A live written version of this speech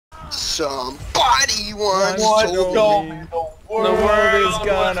Somebody once told me the world is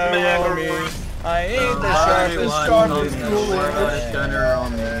gonna roll me. I ain't the sharpest gonna roll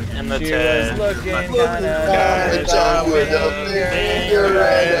me. And the she was looking kinda dumb with a finger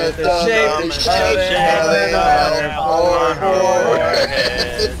at the shape of her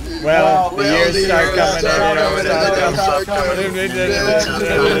forehead. Well, the years start coming and they don't stop coming.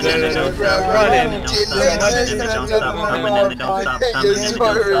 Running.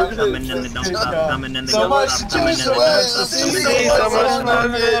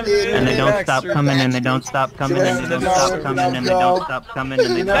 And they don't stop coming and they don't stop coming and they don't stop coming and they don't stop coming and they don't stop coming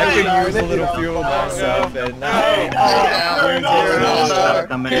and they I could use a little fuel myself and now stop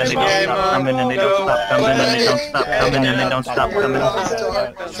coming and they don't stop coming and they don't stop coming and they don't stop coming and they don't stop coming.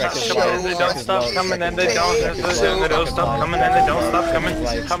 They don't stop coming and they don't stop coming and they don't stop coming.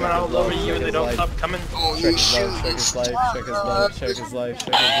 Coming all over you and they don't stop coming. Check his life, check his life, check his life,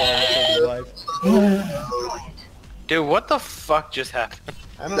 check his life, check his life, check his life. Dude, what the fuck just happened?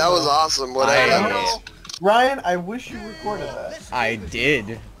 That was awesome. What happened? Ryan, I wish you recorded that. I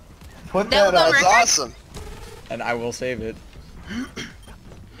did. Put that up. That's awesome. And I will save it.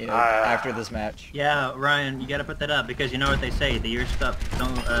 You know, after this match. Yeah, Ryan, you gotta put that up because you know what they say. The year stuff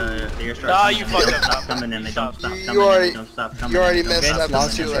don't. The year starts. Ah, you fucked up. Stop coming and they don't stop coming. You already, and they don't stop coming. you already messed Vince up.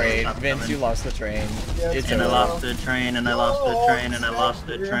 lost the train. Vince, you lost the train. It's and I lost the train, and I lost the train, and I lost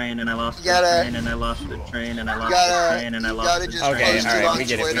the train, and I lost the train, and I lost the train, and I lost the train, and I lost the train. Okay, alright, we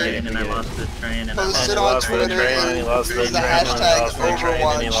get it, we get it, And I lost the train, and I Post lost it the on Lost the Twitter train and he lost the and train and he hashtag lost the train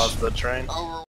and he Overwatch. lost the train.